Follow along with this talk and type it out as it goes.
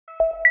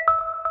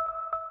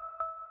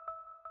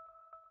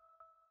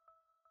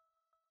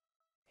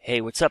Hey,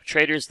 what's up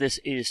traders? This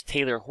is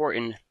Taylor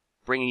Horton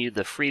bringing you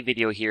the free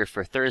video here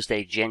for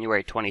Thursday,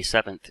 January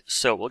 27th.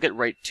 So we'll get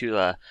right into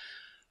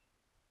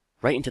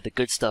the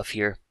good stuff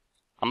here.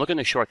 I'm looking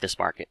to short this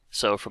market.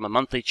 So from a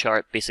monthly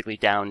chart basically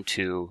down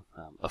to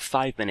a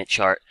 5-minute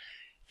chart,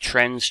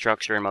 trend,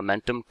 structure, and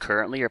momentum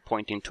currently are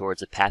pointing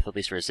towards a path of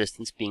least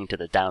resistance being to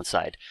the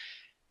downside.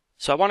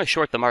 So I want to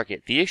short the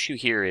market. The issue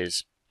here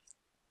is,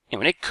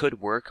 and it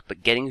could work,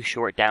 but getting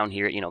short down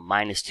here at,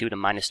 -2 to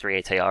 -3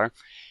 ATR,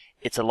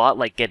 it's a lot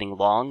like getting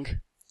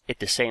long at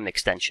the same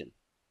extension.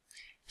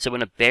 So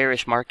in a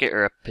bearish market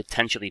or a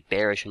potentially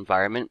bearish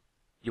environment,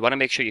 you want to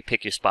make sure you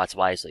pick your spots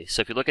wisely.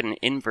 So if you look at an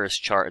inverse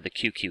chart of the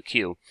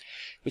QQQ,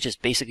 which is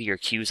basically your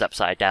Q's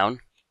upside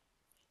down,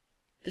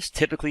 this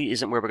typically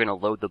isn't where we're going to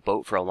load the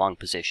boat for a long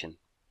position.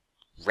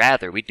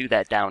 Rather, we do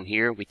that down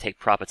here, we take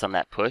profits on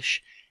that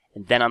push,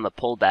 and then on the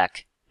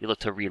pullback, you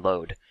look to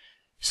reload.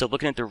 So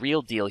looking at the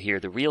real deal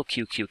here, the real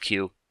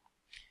QQQ,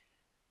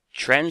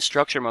 trend,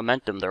 structure,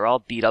 momentum, they're all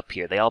beat up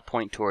here. They all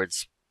point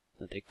towards,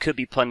 there could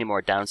be plenty more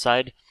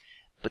downside,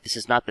 but this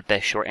is not the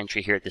best short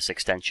entry here at this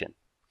extension.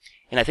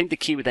 And I think the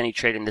key with any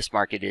trade in this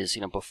market is,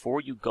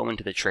 before you go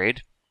into the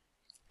trade,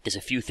 there's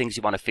a few things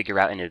you want to figure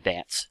out in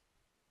advance.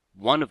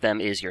 One of them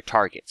is your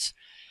targets.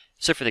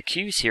 So for the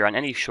Qs here, on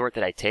any short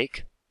that I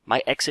take,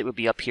 my exit would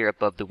be up here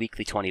above the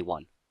weekly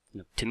 21.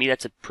 To me,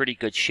 that's a pretty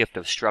good shift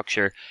of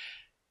structure.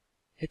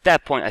 At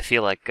that point, I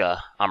feel like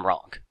I'm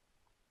wrong.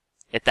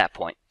 At that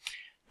point.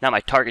 Now my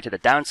target to the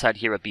downside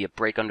here would be a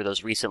break under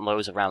those recent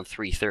lows around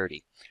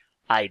 330.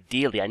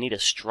 Ideally, I need a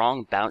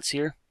strong bounce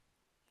here.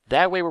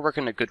 That way we're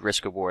working a good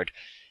risk reward.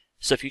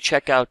 So if you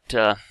check out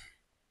the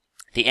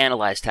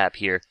Analyze tab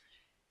here,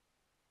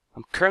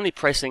 I'm currently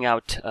pricing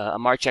out a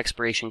March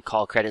expiration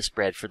call credit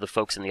spread for the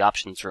folks in the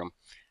options room.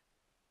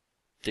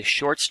 The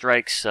short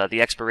strikes,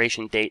 the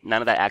expiration date,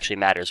 none of that actually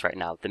matters right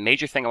now. The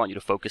major thing I want you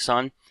to focus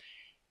on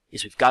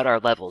is we've got our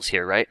levels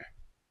here, right?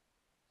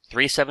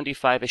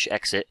 375-ish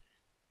exit,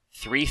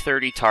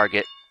 330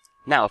 target.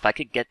 Now, if I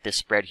could get this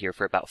spread here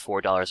for about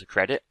 $4 a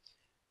credit,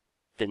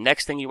 the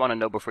next thing you want to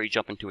know before you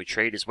jump into a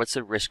trade is what's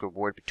the risk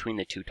reward between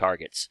the two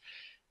targets.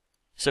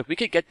 So if we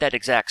could get that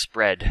exact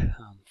spread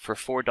for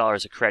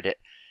 $4 a credit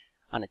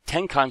on a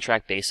 10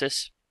 contract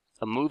basis,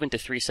 a move into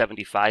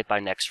 375 by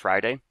next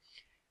Friday,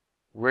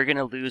 we're going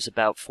to lose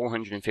about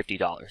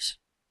 $450.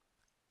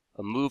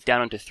 A move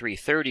down into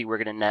 330, we're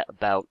going to net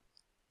about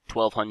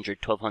 $1,200,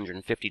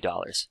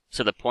 $1,250.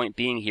 So the point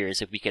being here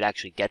is if we could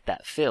actually get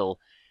that fill,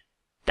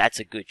 that's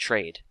a good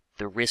trade.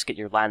 The risk at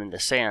your line in the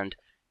sand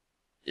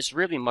is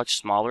really much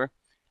smaller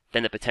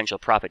than the potential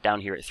profit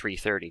down here at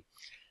 330.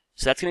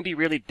 So that's going to be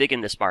really big in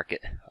this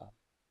market.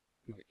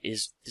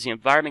 As the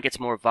environment gets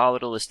more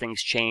volatile, as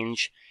things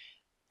change,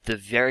 the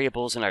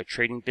variables in our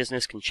trading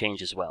business can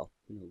change as well.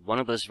 One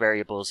of those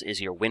variables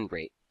is your win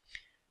rate.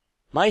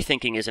 My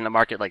thinking is in a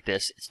market like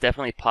this, it's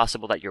definitely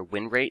possible that your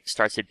win rate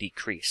starts to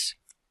decrease.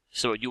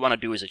 So what you want to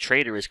do as a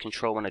trader is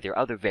control one of your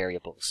other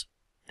variables,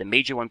 the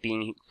major one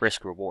being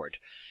risk reward.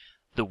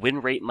 The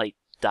win rate might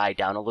die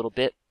down a little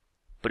bit,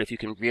 but if you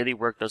can really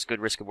work those good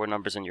risk reward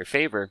numbers in your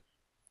favor,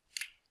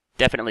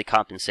 definitely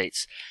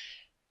compensates.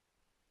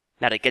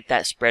 Now to get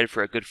that spread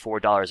for a good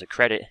 $4 a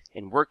credit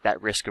and work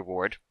that risk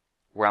reward,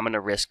 where I'm going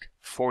to risk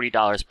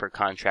 $40 per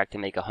contract to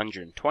make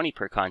 $120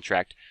 per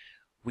contract,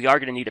 we are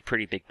going to need a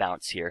pretty big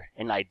bounce here.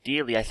 And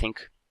ideally, I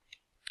think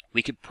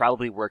we could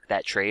probably work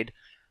that trade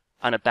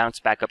on a bounce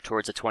back up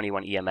towards a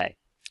 21 EMA.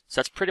 So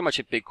that's pretty much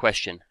a big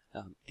question.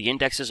 The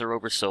indexes are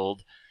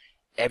oversold.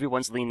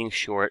 Everyone's leaning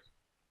short.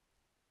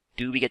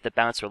 Do we get the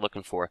bounce we're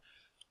looking for?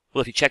 Well,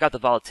 if you check out the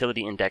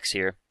volatility index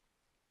here,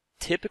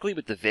 typically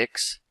with the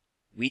VIX,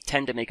 we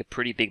tend to make a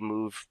pretty big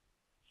move,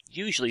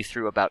 usually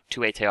through about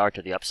 2 ATR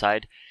to the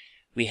upside.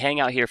 We hang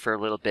out here for a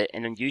little bit,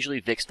 and then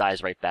usually VIX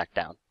dies right back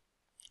down.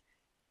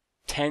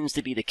 Tends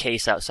to be the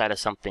case outside of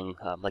something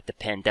like the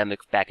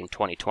pandemic back in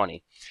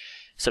 2020.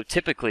 So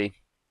typically,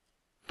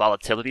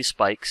 volatility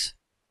spikes,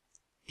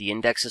 the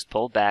indexes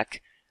pull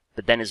back,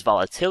 but then as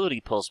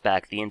volatility pulls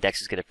back, the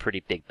indexes get a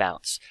pretty big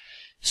bounce.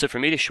 So for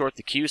me to short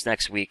the Qs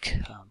next week,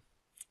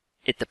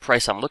 at the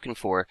price I'm looking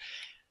for,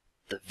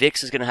 the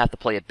VIX is going to have to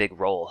play a big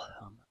role.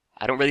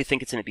 I don't really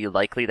think it's going to be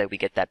likely that we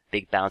get that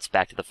big bounce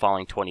back to the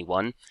falling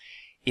 21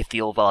 if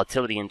the old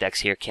volatility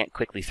index here can't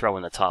quickly throw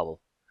in the towel.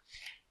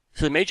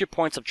 So the major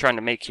points I'm trying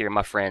to make here,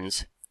 my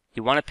friends,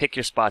 you want to pick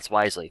your spots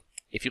wisely.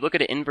 If you look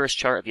at an inverse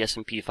chart of the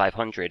S&P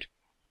 500,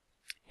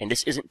 and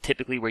this isn't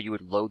typically where you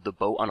would load the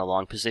boat on a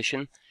long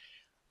position,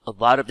 a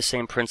lot of the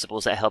same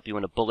principles that help you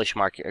in a bullish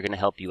market are going to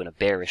help you in a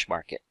bearish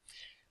market.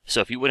 So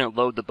if you wouldn't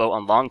load the boat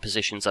on long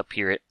positions up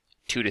here at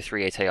 2 to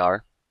 3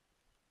 ATR,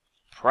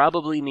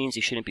 probably means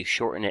you shouldn't be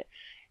shorting it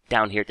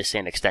down here at the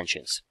same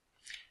extensions.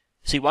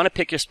 So you want to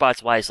pick your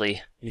spots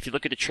wisely. And if you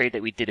look at a trade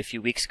that we did a few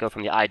weeks ago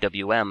from the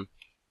IWM,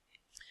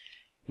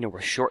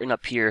 we're shorting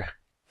up here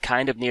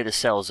kind of near the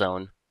sell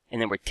zone, and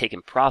then we're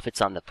taking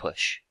profits on the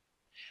push.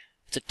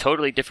 It's a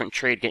totally different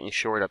trade getting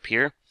short up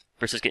here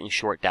versus getting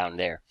short down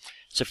there.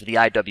 So for the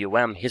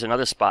IWM, here's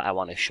another spot I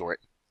want to short,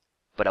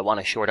 but I want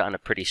to short it on a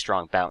pretty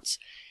strong bounce.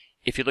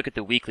 if you look at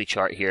the weekly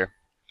chart here,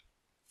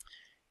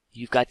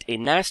 you've got a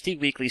nasty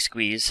weekly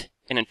squeeze,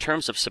 and in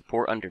terms of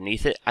support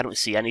underneath it, I don't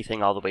see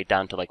anything all the way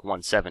down to like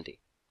 170.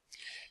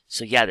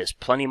 So yeah, there's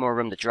plenty more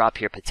room to drop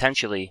here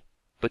potentially,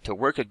 but to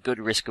work a good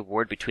risk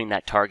reward between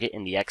that target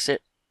and the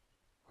exit,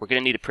 we're going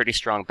to need a pretty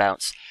strong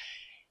bounce.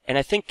 And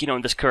I think,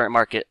 in this current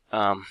market,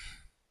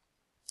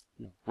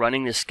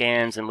 running the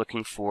scans and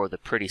looking for the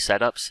pretty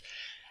setups,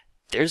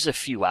 there's a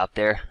few out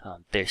there.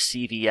 There's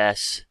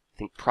CVS, I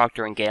think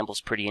Procter &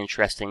 Gamble's pretty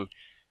interesting.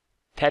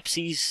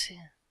 Pepsi's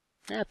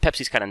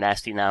kind of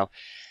nasty now.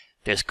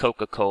 There's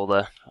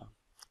Coca-Cola.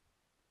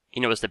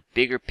 As the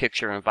bigger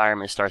picture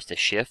environment starts to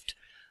shift,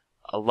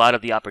 a lot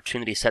of the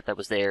opportunity set that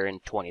was there in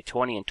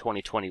 2020 and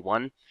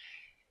 2021,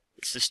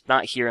 it's just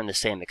not here in the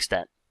same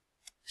extent.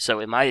 So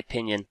in my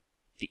opinion,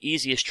 the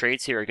easiest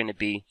trades here are going to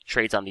be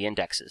trades on the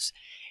indexes.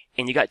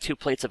 And you got two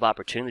plates of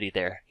opportunity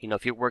there.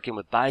 If you're working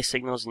with buy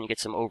signals and you get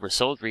some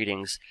oversold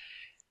readings,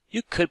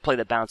 you could play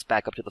the bounce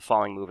back up to the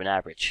falling moving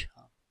average.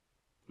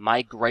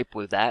 My gripe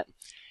with that,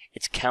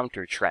 it's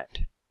counter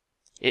trend.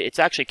 It's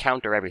actually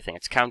counter everything.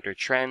 It's counter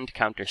trend,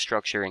 counter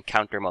structure, and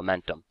counter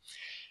momentum.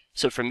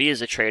 So for me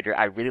as a trader,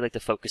 I really like to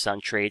focus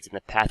on trades in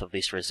the path of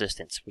least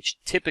resistance, which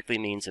typically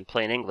means, in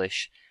plain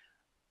English,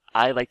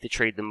 I like to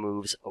trade the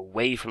moves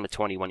away from the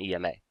 21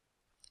 EMA.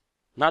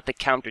 Not the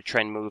counter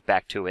trend move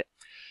back to it.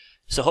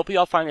 So hope you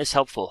all find this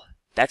helpful.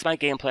 That's my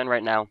game plan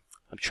right now.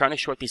 I'm trying to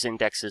short these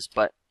indexes,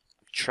 but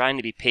I'm trying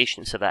to be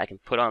patient so that I can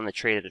put on the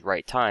trade at the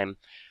right time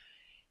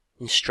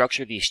and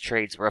structure these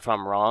trades where if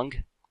I'm wrong,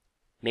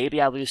 maybe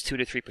I lose 2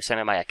 to 3%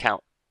 of my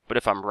account. But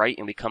if I'm right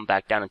and we come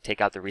back down and take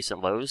out the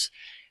recent lows,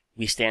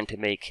 we stand to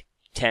make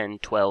 10,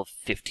 12,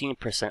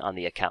 15% on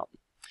the account.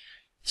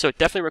 So it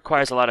definitely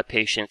requires a lot of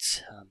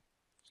patience.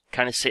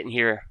 Kind of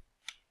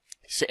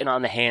sitting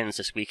on the hands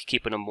this week,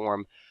 keeping them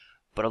warm.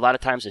 But a lot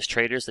of times as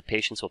traders, the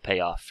patience will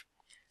pay off.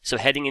 So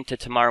heading into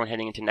tomorrow and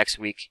heading into next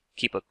week,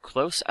 keep a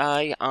close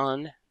eye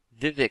on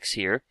the VIX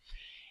here,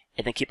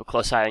 and then keep a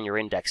close eye on your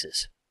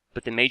indexes.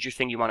 But the major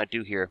thing you want to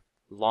do here,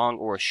 long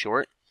or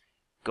short,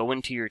 go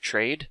into your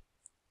trade,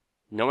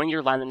 knowing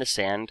your line in the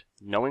sand,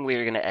 knowing where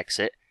you're going to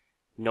exit,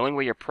 knowing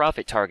where your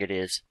profit target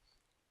is,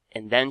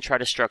 and then try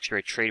to structure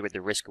a trade with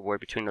the risk reward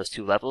between those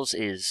two levels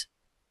is,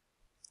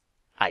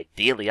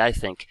 ideally, I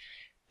think,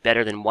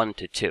 better than 1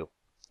 to 2,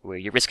 where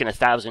you're risking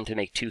 1,000 to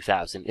make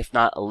 2,000, if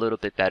not a little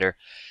bit better.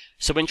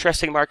 So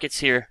interesting markets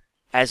here.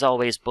 As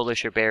always,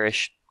 bullish or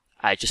bearish.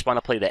 I just want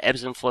to play the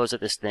ebbs and flows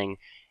of this thing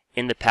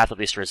in the path of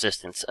least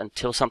resistance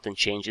until something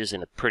changes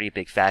in a pretty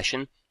big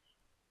fashion.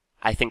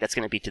 I think that's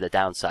going to be to the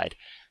downside.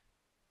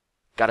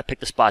 Got to pick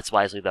the spots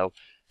wisely, though.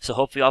 So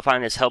hopefully you all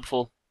find this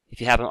helpful. If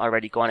you haven't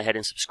already, go on ahead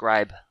and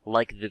subscribe,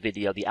 like the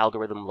video. The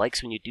algorithm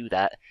likes when you do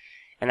that,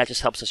 and that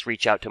just helps us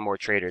reach out to more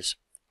traders.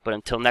 But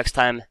until next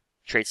time,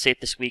 trade safe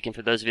this week, and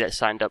for those of you that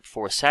signed up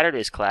for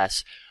Saturday's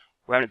class,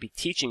 where I'm going to be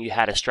teaching you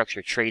how to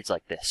structure trades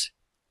like this,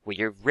 where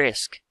your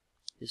risk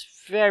is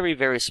very,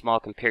 very small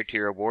compared to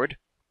your reward.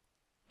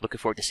 Looking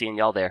forward to seeing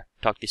y'all there.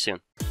 Talk to you soon.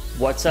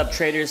 What's up,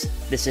 traders?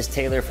 This is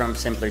Taylor from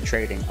Simpler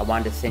Trading. I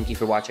wanted to thank you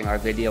for watching our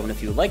video, and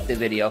if you liked the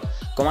video,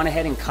 go on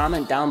ahead and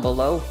comment down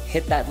below,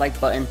 hit that like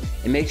button,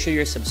 and make sure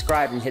you're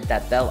subscribed and hit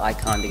that bell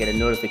icon to get a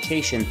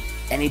notification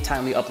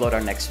anytime we upload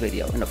our next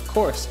video. And of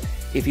course,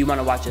 if you want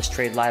to watch us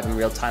trade live in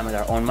real time with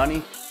our own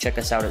money, check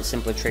us out at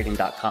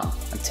simplertrading.com.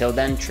 Until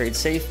then, trade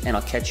safe, and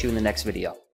I'll catch you in the next video.